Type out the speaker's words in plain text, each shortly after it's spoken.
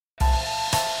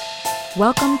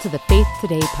Welcome to the Faith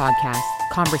Today podcast,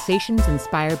 conversations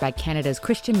inspired by Canada's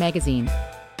Christian magazine.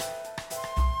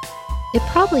 It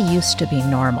probably used to be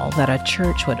normal that a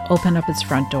church would open up its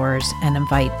front doors and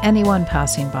invite anyone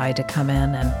passing by to come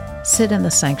in and sit in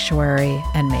the sanctuary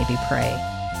and maybe pray.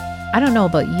 I don't know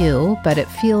about you, but it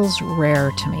feels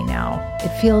rare to me now.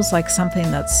 It feels like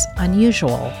something that's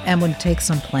unusual and would take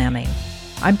some planning.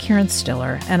 I'm Karen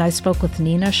Stiller, and I spoke with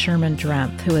Nina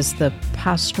Sherman-Drenth, who is the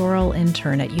pastoral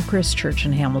intern at Eucharist Church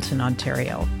in Hamilton,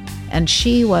 Ontario. And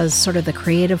she was sort of the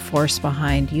creative force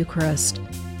behind Eucharist,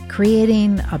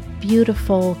 creating a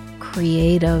beautiful,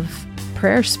 creative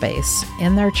prayer space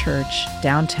in their church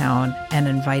downtown and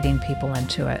inviting people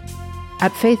into it.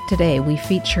 At Faith Today, we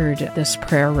featured this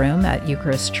prayer room at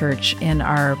Eucharist Church in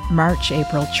our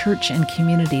March-April Church and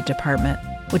Community Department,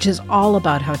 which is all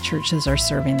about how churches are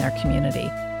serving their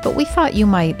community. But we thought you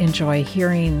might enjoy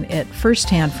hearing it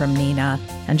firsthand from Nina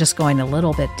and just going a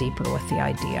little bit deeper with the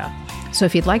idea. So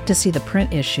if you'd like to see the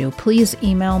print issue, please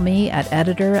email me at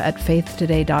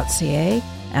editor@faithtoday.ca,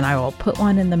 and I will put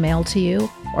one in the mail to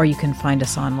you, or you can find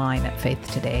us online at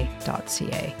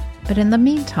faithtoday.ca. But in the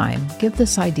meantime, give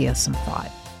this idea some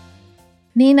thought.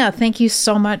 Nina, thank you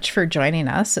so much for joining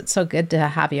us. It's so good to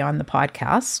have you on the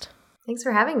podcast. Thanks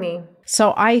for having me.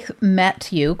 So I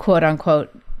met you, quote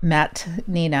unquote, met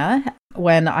Nina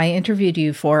when I interviewed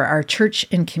you for our Church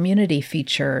and Community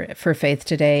feature for Faith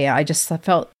Today. I just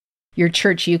felt your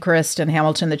church, Eucharist in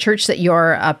Hamilton, the church that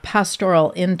you're a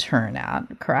pastoral intern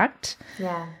at, correct?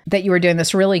 Yeah. That you were doing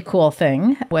this really cool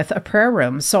thing with a prayer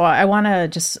room. So I want to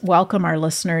just welcome our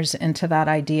listeners into that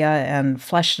idea and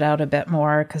flesh it out a bit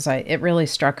more, because it really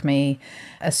struck me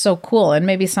as so cool and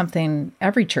maybe something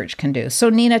every church can do. So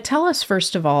Nina, tell us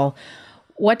first of all,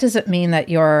 what does it mean that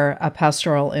you're a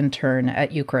pastoral intern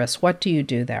at Eucharist? What do you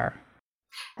do there?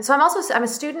 So I'm a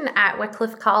student at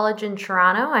Wycliffe College in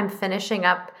Toronto. I'm finishing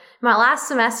up my last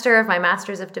semester of my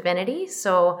Master's of Divinity.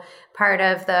 So part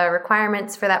of the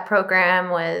requirements for that program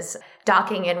was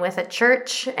docking in with a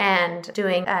church and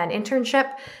doing an internship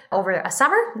over a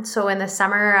summer. So in the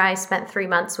summer, I spent 3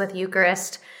 months with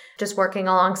Eucharist, just working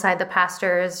alongside the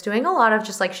pastors, doing a lot of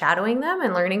just like shadowing them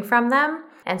and learning from them,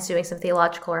 and doing some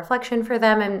theological reflection for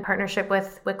them in partnership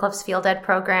with Wycliffe's Field Ed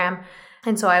program.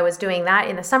 And so I was doing that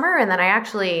in the summer. And then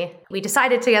we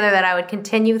decided together that I would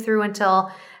continue through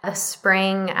until the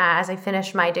spring as I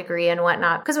finished my degree and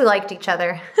whatnot, because we liked each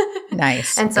other.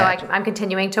 Nice. And so I'm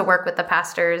continuing to work with the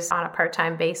pastors on a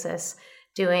part-time basis,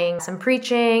 doing some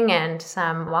preaching and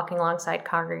some walking alongside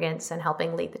congregants and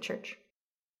helping lead the church.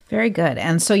 Very good.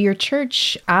 And so your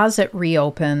church, as it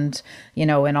reopened, in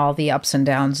all the ups and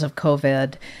downs of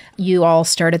COVID, you all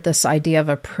started this idea of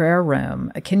a prayer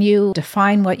room. Can you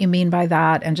define what you mean by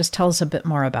that and just tell us a bit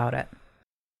more about it?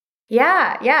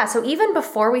 Yeah. So even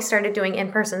before we started doing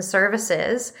in-person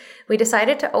services, we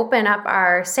decided to open up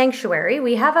our sanctuary.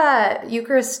 We have a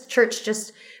Eucharist Church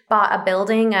just bought a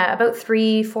building about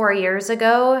 3-4 years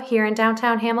ago here in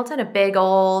downtown Hamilton, a big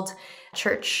old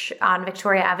church on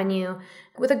Victoria Avenue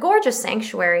with a gorgeous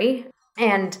sanctuary.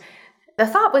 And the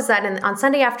thought was that on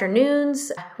Sunday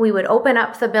afternoons, we would open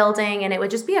up the building and it would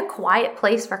just be a quiet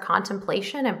place for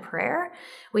contemplation and prayer.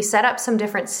 We set up some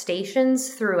different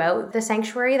stations throughout the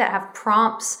sanctuary that have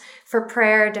prompts for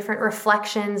prayer, different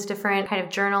reflections, different kind of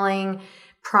journaling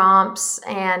prompts,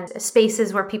 and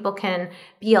spaces where people can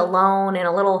be alone in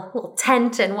a little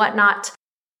tent and whatnot.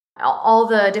 All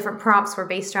the different prompts were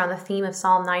based around the theme of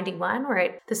Psalm 91,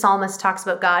 where the psalmist talks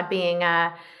about God being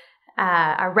a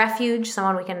refuge,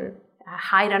 someone we can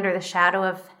hide under the shadow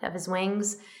of his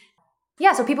wings.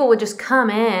 Yeah, so people would just come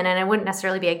in, and it wouldn't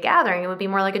necessarily be a gathering. It would be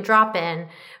more like a drop-in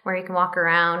where you can walk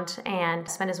around and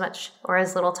spend as much or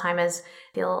as little time as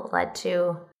you feel led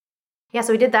to. Yeah,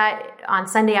 so we did that on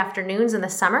Sunday afternoons in the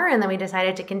summer, and then we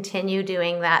decided to continue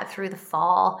doing that through the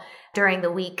fall during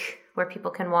the week where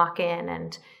people can walk in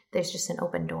and there's just an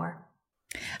open door.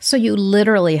 So you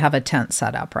literally have a tent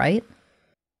set up, right?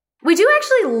 We do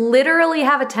actually literally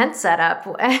have a tent set up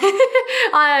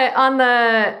on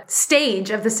the stage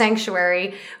of the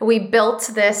sanctuary. We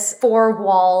built this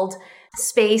 4-walled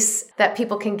space that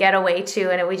people can get away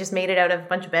to, and we just made it out of a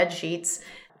bunch of bed sheets.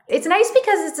 It's nice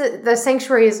because the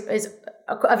sanctuary is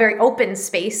a very open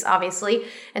space, obviously,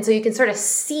 and so you can sort of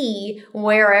see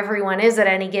where everyone is at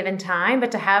any given time,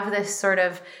 but to have this sort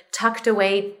of tucked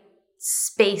away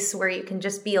space where you can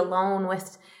just be alone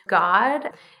with God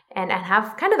and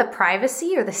have kind of the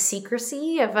privacy or the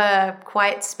secrecy of a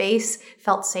quiet space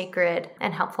felt sacred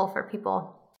and helpful for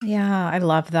people. Yeah, I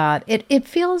love that. It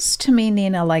feels to me,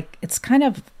 Nina, like it's kind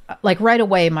of like right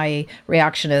away, my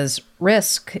reaction is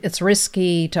risk. It's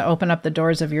risky to open up the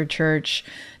doors of your church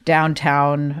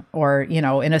downtown or,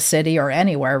 in a city or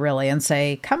anywhere really and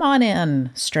say, come on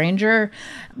in, stranger.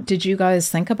 Did you guys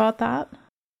think about that?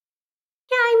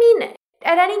 Yeah,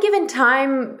 at any given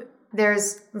time,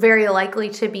 there's very likely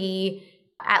to be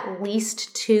at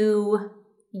least 2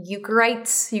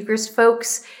 Eucharist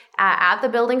folks at the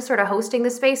building sort of hosting the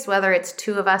space, whether it's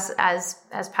 2 of us as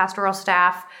pastoral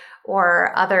staff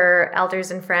or other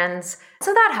elders and friends.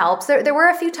 So that helps. There were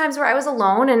a few times where I was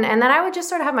alone and then I would just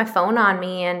sort of have my phone on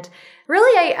me. And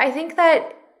really, I think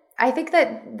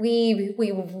that we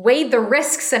weighed the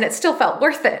risks and it still felt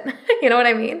worth it. You know what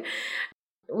I mean?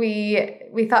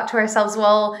 We thought to ourselves,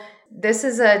 well, this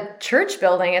is a church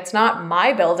building. It's not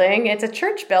my building. It's a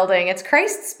church building. It's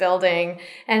Christ's building.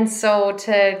 And so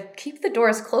to keep the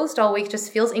doors closed all week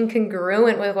just feels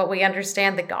incongruent with what we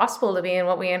understand the gospel to be and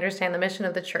what we understand the mission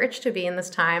of the church to be in this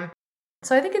time.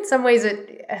 So I think in some ways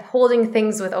holding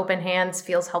things with open hands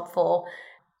feels helpful.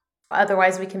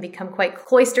 Otherwise, we can become quite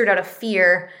cloistered out of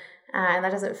fear, and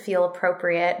that doesn't feel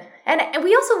appropriate. And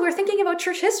we're thinking about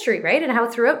church history, right? And how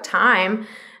throughout time,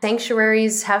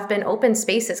 sanctuaries have been open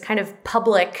spaces, kind of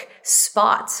public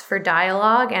spots for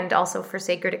dialogue and also for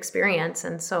sacred experience.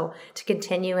 And so to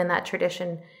continue in that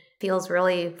tradition feels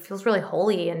really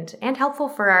holy and helpful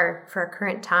for our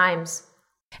current times.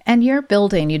 And your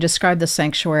building, you described the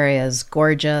sanctuary as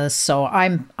gorgeous. So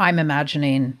I'm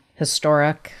imagining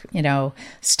historic,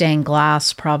 stained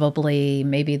glass probably,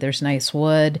 maybe there's nice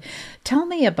wood. Tell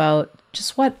me about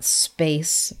just what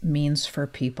space means for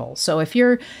people. So if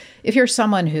you're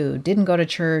someone who didn't go to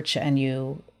church and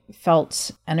you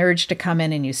felt an urge to come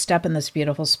in and you step in this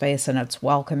beautiful space and it's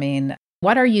welcoming,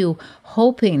 what are you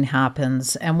hoping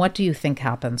happens and what do you think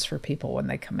happens for people when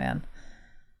they come in?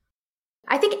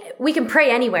 I think we can pray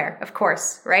anywhere, of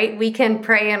course, right? We can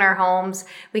pray in our homes.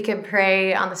 We can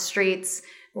pray on the streets.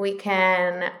 We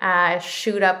can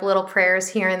shoot up little prayers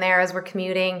here and there as we're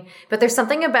commuting. But there's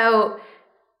something about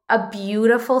a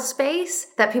beautiful space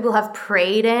that people have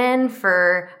prayed in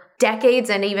for decades,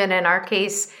 and even in our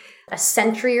case, a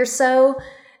century or so,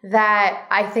 that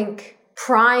I think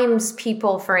primes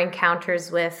people for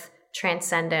encounters with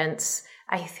transcendence.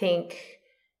 I think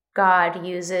God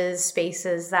uses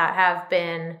spaces that have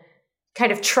been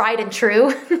kind of tried and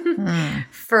true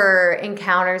for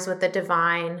encounters with the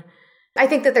divine. I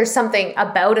think that there's something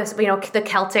about us, the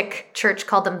Celtic church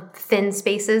called them thin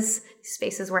spaces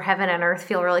where heaven and earth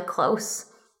feel really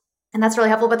close. And that's really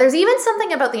helpful. But there's even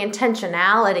something about the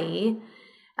intentionality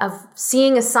of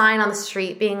seeing a sign on the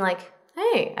street being like,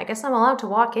 hey, I guess I'm allowed to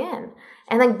walk in.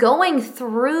 And then going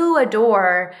through a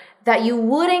door that you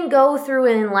wouldn't go through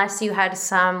unless you had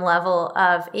some level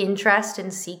of interest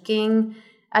in seeking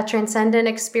a transcendent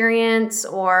experience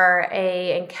or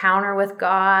a encounter with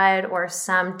God or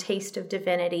some taste of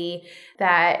divinity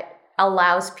that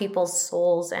allows people's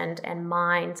souls and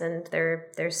minds and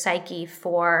their psyche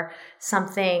for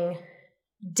something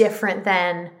different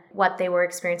than what they were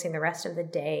experiencing the rest of the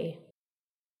day.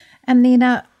 And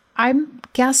Nina, I'm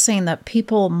guessing that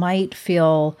people might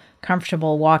feel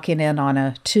comfortable walking in on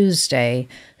a Tuesday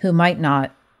who might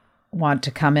not want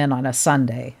to come in on a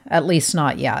Sunday, at least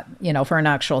not yet, for an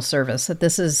actual service. That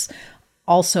this is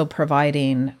also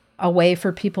providing a way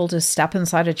for people to step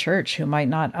inside a church who might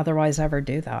not otherwise ever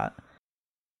do that.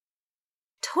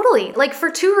 Totally. Like for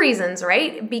 2 reasons,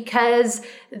 right? Because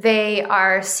they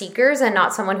are seekers and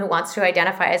not someone who wants to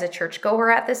identify as a churchgoer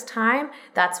at this time.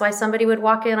 That's why somebody would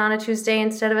walk in on a Tuesday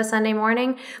instead of a Sunday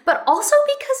morning. But also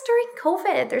because during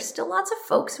COVID, there's still lots of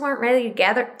folks who aren't ready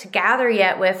to gather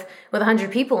yet with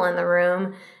 100 people in the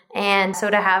room. And so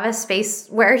to have a space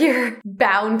where you're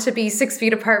bound to be 6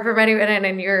 feet apart from anyone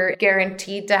and you're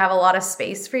guaranteed to have a lot of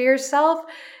space for yourself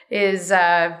is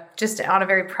just on a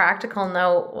very practical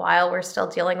note. While we're still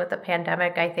dealing with the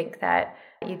pandemic, I think that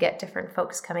you get different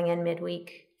folks coming in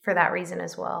midweek for that reason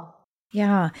as well.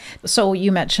 Yeah. So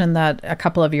you mentioned that a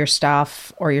couple of your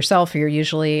staff or yourself, you're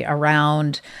usually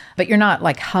around, but you're not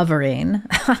like hovering,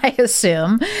 I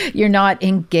assume. You're not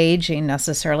engaging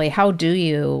necessarily. How do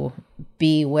you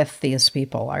be with these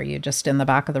people? Are you just in the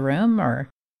back of the room or?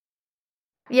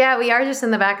 Yeah, we are just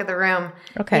in the back of the room.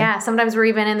 Okay. Yeah, sometimes we're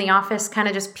even in the office kind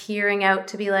of just peering out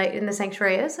to be like in the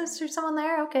sanctuary, is there someone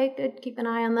there? Okay, good. Keep an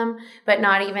eye on them. But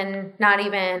not even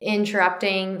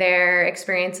interrupting their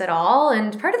experience at all.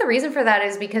 And part of the reason for that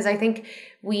is because I think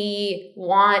we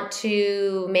want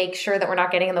to make sure that we're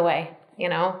not getting in the way.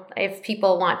 If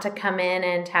people want to come in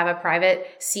and have a private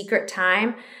secret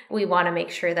time, we want to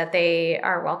make sure that they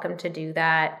are welcome to do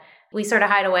that. we sort of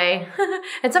hide away.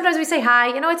 And sometimes we say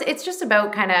hi. It's just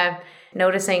about kind of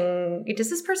noticing, does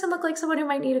this person look like someone who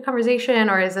might need a conversation,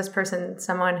 or is this person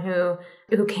someone who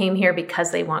came here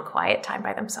because they want quiet time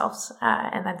by themselves,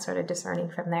 and then sort of discerning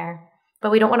from there.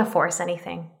 But we don't want to force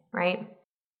anything, right?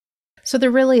 So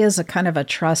there really is a kind of a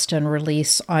trust and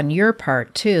release on your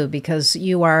part too, because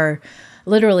you are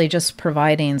literally just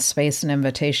providing space and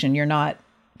invitation. You're not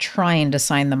trying to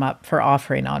sign them up for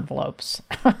offering envelopes.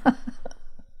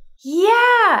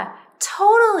 Yeah,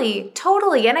 totally.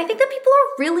 And I think that people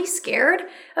are really scared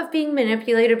of being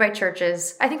manipulated by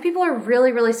churches. I think people are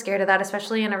really, really scared of that,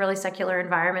 especially in a really secular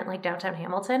environment like downtown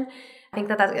Hamilton. I think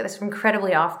that that's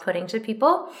incredibly off-putting to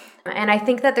people. And I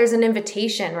think that there's an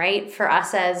invitation, right, for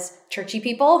us as churchy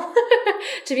people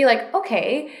to be like,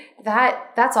 okay,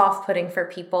 that's off-putting for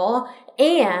people.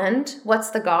 And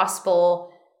what's the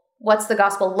gospel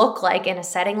look like in a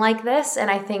setting like this?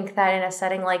 And I think that in a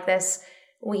setting like this,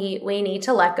 we need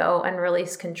to let go and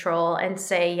release control and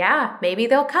say, yeah, maybe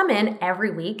they'll come in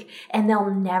every week and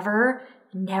they'll never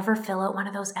fill out one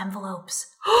of those envelopes.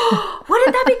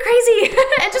 Wouldn't that be crazy?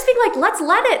 And just being like, let's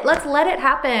let it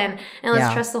happen. And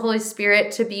let's trust the Holy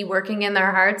Spirit to be working in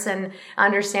their hearts and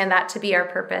understand that to be our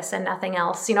purpose and nothing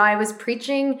else. I was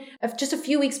preaching just a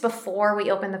few weeks before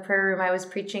we opened the prayer room. I was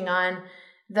preaching on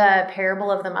the parable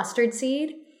of the mustard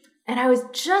seed. And I was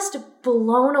just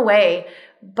blown away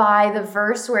by the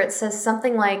verse where it says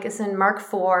something like, it's in Mark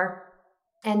 4,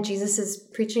 and Jesus is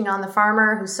preaching on the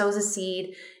farmer who sows a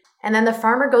seed. And then the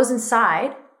farmer goes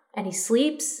inside and he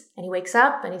sleeps and he wakes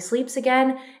up and he sleeps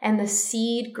again, and the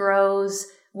seed grows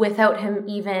without him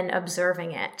even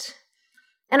observing it.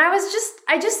 And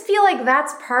I just feel like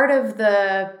that's part of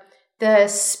the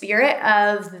spirit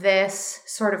of this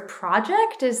sort of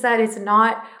project, is that it's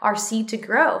not our seed to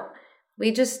grow.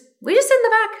 We just sit in the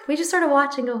back. We just sort of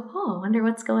watch and go, oh, I wonder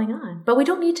what's going on. But we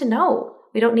don't need to know.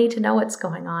 We don't need to know what's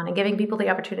going on. And giving people the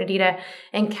opportunity to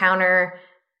encounter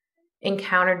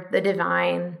the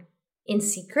divine in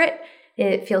secret,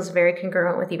 it feels very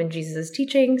congruent with even Jesus'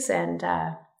 teachings, and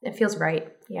it feels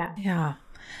right. Yeah. Yeah.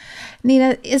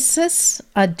 Nina, is this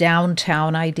a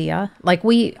downtown idea? Like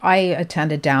I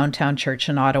attend a downtown church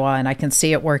in Ottawa, and I can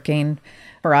see it working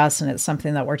for us, and it's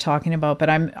something that we're talking about.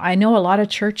 But I know a lot of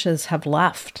churches have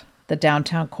left the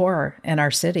downtown core in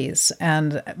our cities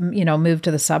and, moved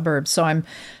to the suburbs. So I'm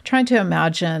trying to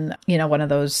imagine, one of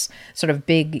those sort of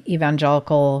big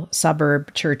evangelical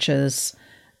suburb churches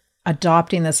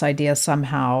adopting this idea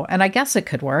somehow. And I guess it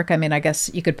could work. I mean, I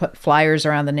guess you could put flyers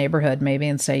around the neighborhood maybe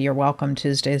and say, you're welcome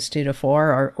Tuesdays 2 to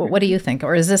 4, or what do you think?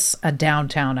 Or is this a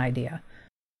downtown idea?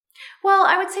 Well,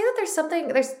 I would say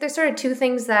that there's sort of two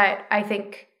things that I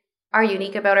think are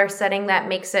unique about our setting that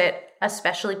makes it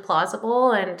especially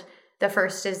plausible. And the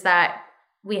first is that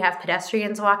we have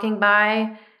pedestrians walking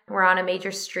by. We're on a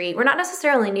major street. We're not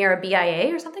necessarily near a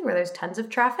BIA or something where there's tons of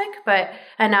traffic, but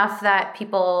enough that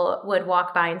people would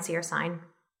walk by and see our sign.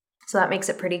 So that makes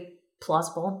it pretty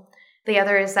plausible. The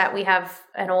other is that we have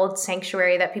an old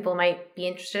sanctuary that people might be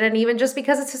interested in, even just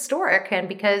because it's historic and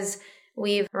because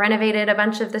we've renovated a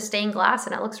bunch of the stained glass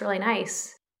and it looks really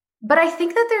nice. But I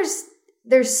think that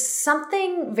there's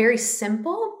something very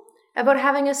simple about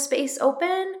having a space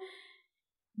open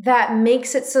that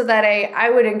makes it so that I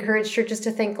would encourage churches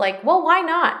to think like, well, why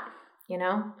not?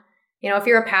 If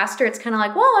you're a pastor, it's kind of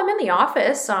like, well, I'm in the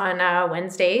office on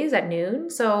Wednesdays at noon.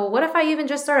 So what if I even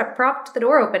just sort of propped the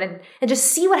door open and just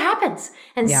see what happens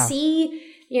and see,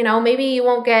 maybe you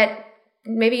won't get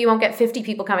 50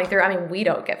 people coming through. I mean, we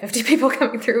don't get 50 people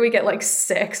coming through. We get like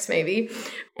 6 maybe.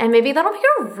 And maybe that'll make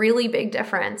a really big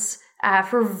difference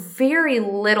for very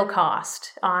little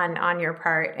cost on your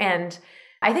part. And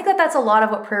I think that that's a lot of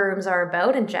what prayer rooms are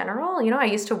about in general. I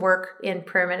used to work in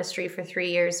prayer ministry for 3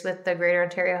 years with the Greater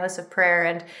Ontario House of Prayer,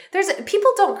 and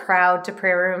people don't crowd to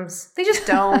prayer rooms. They just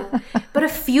don't. But a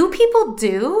few people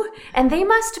do, and they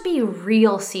must be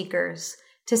real seekers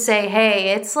to say, hey,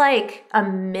 it's like a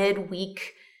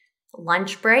midweek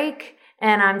lunch break,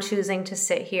 and I'm choosing to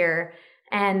sit here.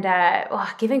 And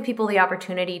giving people the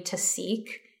opportunity to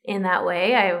seek in that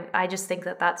way, I just think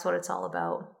that that's what it's all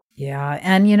about. Yeah.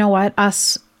 And you know what?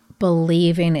 Us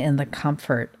believing in the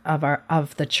comfort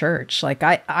of the church. Like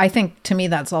I think to me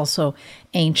that's also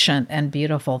ancient and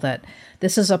beautiful, that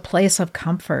this is a place of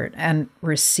comfort and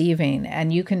receiving,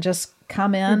 and you can just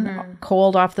come in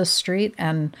cold off the street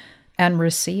and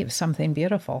receive something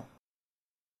beautiful.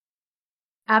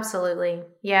 Absolutely.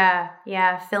 Yeah.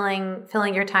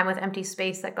 Filling your time with empty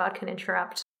space that God can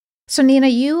interrupt. So Nina,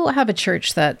 you have a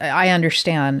church that I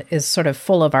understand is sort of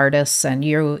full of artists, and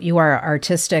you are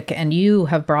artistic, and you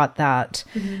have brought that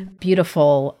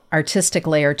beautiful artistic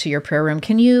layer to your prayer room.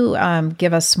 Can you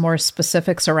give us more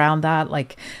specifics around that?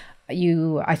 Like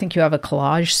I think you have a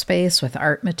collage space with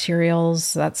art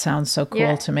materials. That sounds so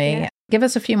cool to me. Yeah. Give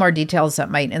us a few more details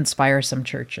that might inspire some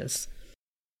churches.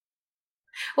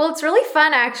 Well, it's really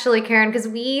fun actually, Karen, because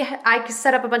I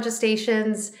set up a bunch of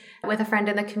stations with a friend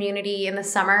in the community in the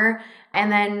summer,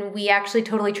 and then we actually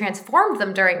totally transformed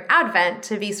them during Advent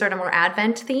to be sort of more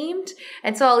Advent themed.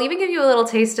 And so I'll even give you a little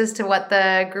taste as to what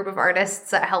the group of artists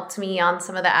that helped me on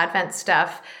some of the Advent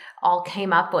stuff all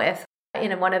came up with.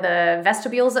 In one of the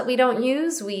vestibules that we don't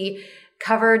use, we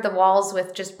covered the walls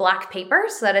with just black paper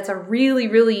so that it's a really,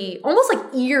 really almost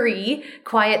like eerie,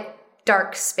 quiet,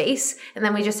 dark space. And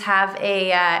then we just have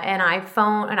an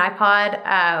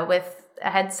iPod with a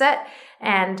headset.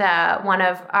 And one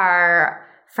of our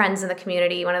friends in the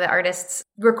community, one of the artists,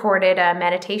 recorded a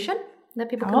meditation that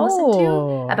people can listen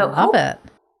to about hope. Love it.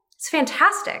 It's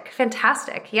fantastic.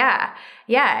 Yeah.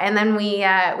 And then we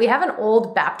have an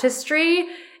old baptistry.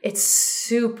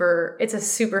 It's a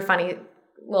super funny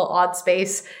little odd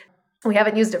space. We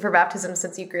haven't used it for baptism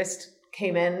since Eucharist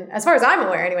came in, as far as I'm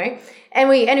aware anyway. And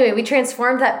we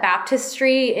transformed that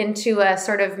baptistry into a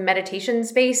sort of meditation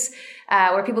space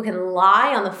where people can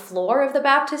lie on the floor of the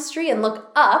baptistry and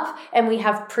look up, and we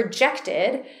have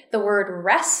projected the word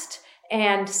rest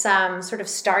and some sort of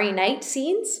starry night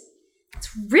scenes. It's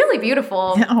really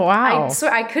beautiful. Oh, wow.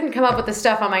 I couldn't come up with this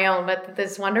stuff on my own, but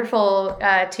this wonderful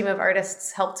team of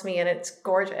artists helped me, and it's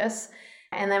gorgeous.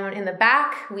 And then in the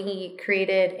back, we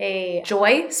created a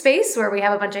joy space where we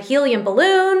have a bunch of helium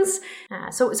balloons.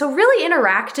 So really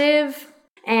interactive,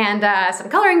 and some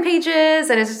coloring pages,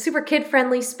 and it's a super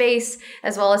kid-friendly space,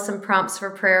 as well as some prompts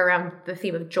for prayer around the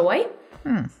theme of joy.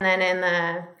 And then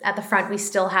at the front, we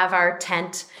still have our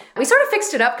tent. We sort of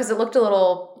fixed it up because it looked a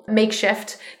little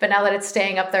makeshift, but now that it's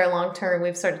staying up there long term,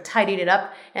 we've sort of tidied it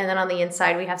up. And then on the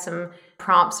inside, we have some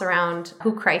prompts around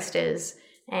who Christ is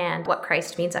and what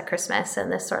Christ means at Christmas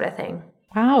and this sort of thing.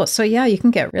 Wow. So yeah, you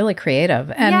can get really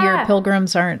creative. And your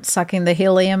pilgrims aren't sucking the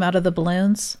helium out of the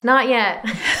balloons? Not yet.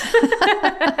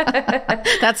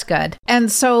 That's good.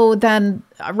 And so then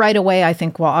right away, I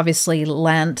think, well, obviously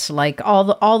Lent, like all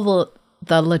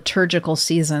the liturgical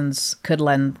seasons could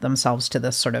lend themselves to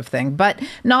this sort of thing, but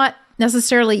not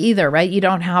necessarily either, right? You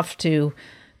don't have to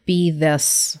be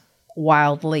this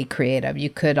wildly creative. You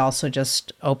could also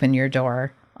just open your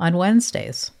door on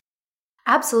Wednesdays.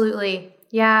 Absolutely.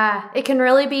 Yeah. It can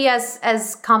really be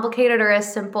as complicated or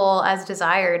as simple as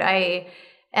desired.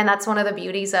 And that's one of the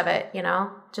beauties of it,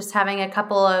 just having a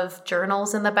couple of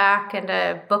journals in the back and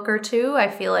a book or two, I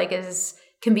feel like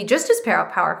can be just as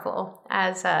powerful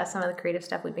as some of the creative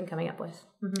stuff we've been coming up with.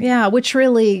 Mm-hmm. Yeah, which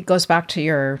really goes back to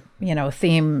your,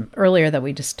 theme earlier that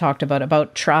we just talked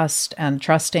about trust and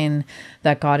trusting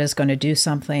that God is going to do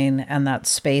something and that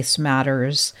space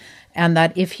matters. And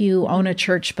that if you own a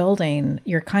church building,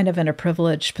 you're kind of in a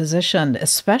privileged position,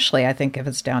 especially, I think, if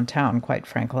it's downtown, quite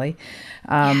frankly.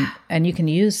 And you can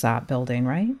use that building,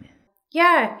 right?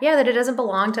 Yeah, that it doesn't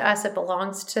belong to us. It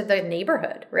belongs to the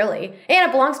neighborhood, really. And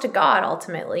it belongs to God,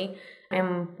 ultimately.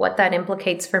 And what that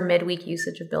implicates for midweek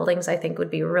usage of buildings, I think,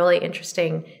 would be a really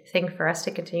interesting thing for us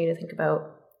to continue to think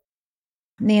about.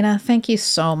 Nina, thank you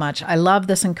so much. I love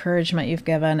this encouragement you've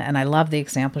given, and I love the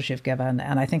examples you've given.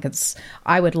 And I think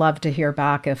I would love to hear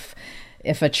back if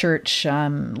a church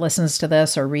listens to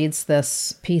this or reads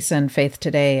this piece in Faith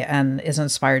Today and is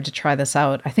inspired to try this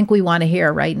out. I think we want to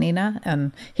hear, right, Nina,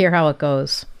 and hear how it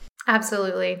goes.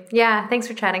 Absolutely. Yeah. Thanks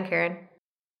for chatting, Karen.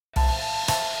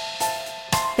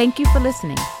 Thank you for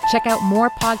listening. Check out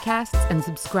more podcasts and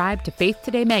subscribe to Faith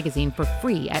Today magazine for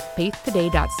free at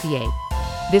faithtoday.ca.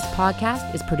 This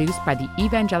podcast is produced by the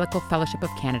Evangelical Fellowship of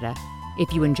Canada.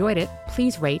 If you enjoyed it,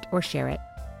 please rate or share it.